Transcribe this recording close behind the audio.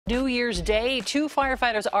New Year's Day, 2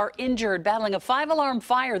 firefighters are injured battling a 5-alarm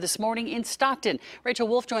fire this morning in Stockton. Rachel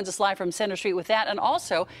Wolf joins us live from Center Street with that, and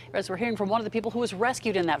also as we're hearing from one of the people who was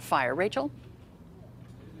rescued in that fire. Rachel?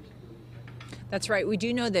 That's right. We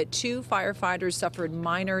do know that 2 firefighters suffered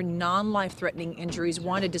minor, non-life-threatening injuries.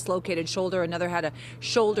 One a dislocated shoulder, another had a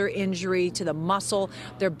shoulder injury to the muscle.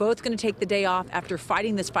 They're both going to take the day off after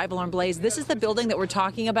fighting this 5-alarm blaze. This is the building that we're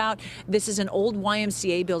talking about. This is an old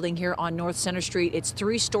YMCA building here on North Center Street. It's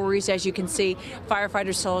 3 stories, as you can see.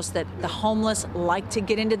 Firefighters tell us that the homeless like to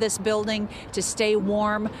get into this building to stay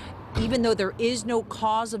warm. Even though there is no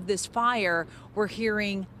cause of this fire, we're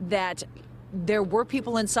hearing that there were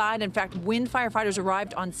people inside. In fact, when firefighters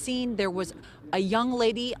arrived on scene, there was a young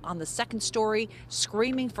lady on the 2nd story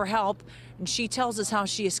screaming for help, and she tells us how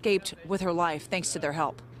she escaped with her life thanks to their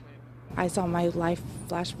help. I saw my life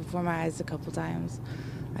flash before my eyes a couple times.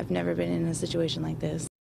 I've never been in a situation like this.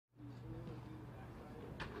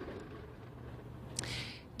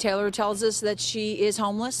 Taylor tells us that she is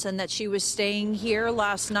homeless and that she was staying here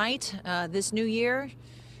last night. This new year,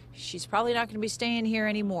 she's probably not going to be staying here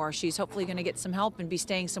anymore. She's hopefully going to get some help and be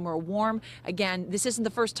staying somewhere warm. Again, this isn't the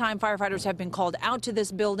first time firefighters have been called out to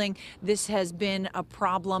this building. This has been a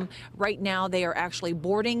problem. Right now, they are actually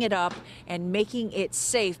boarding it up and making it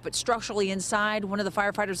safe. But structurally inside, one of the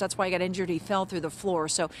firefighters, that's why he got injured, he fell through the floor.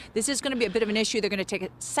 So this is going to be a bit of an issue. They're going to take a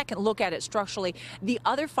second look at it structurally. The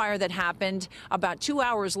other fire that happened about 2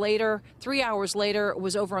 hours later, 3 hours later,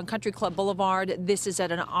 was over on Country Club Boulevard. This is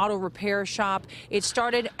at an auto repair shop. It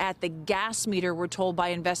started at the gas meter. We're told by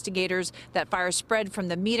investigators that fire spread from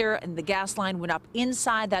the meter and the gas line went up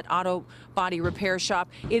inside that auto body repair shop.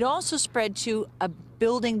 It also spread to a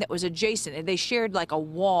building that was adjacent. They shared like a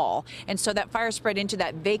wall, and so that fire spread into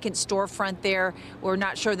that vacant storefront there. We're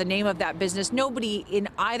not sure the name of that business. Nobody in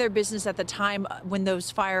either business at the time when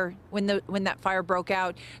that fire broke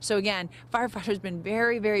out. So again, firefighters been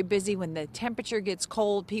very, very busy. When the temperature gets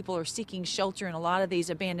cold, people are seeking shelter in a lot of these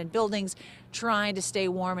abandoned buildings, trying to stay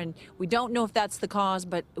warm. And we don't know if that's the cause,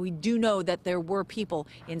 but we do know that there were people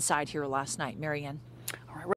inside here last night. Marianne.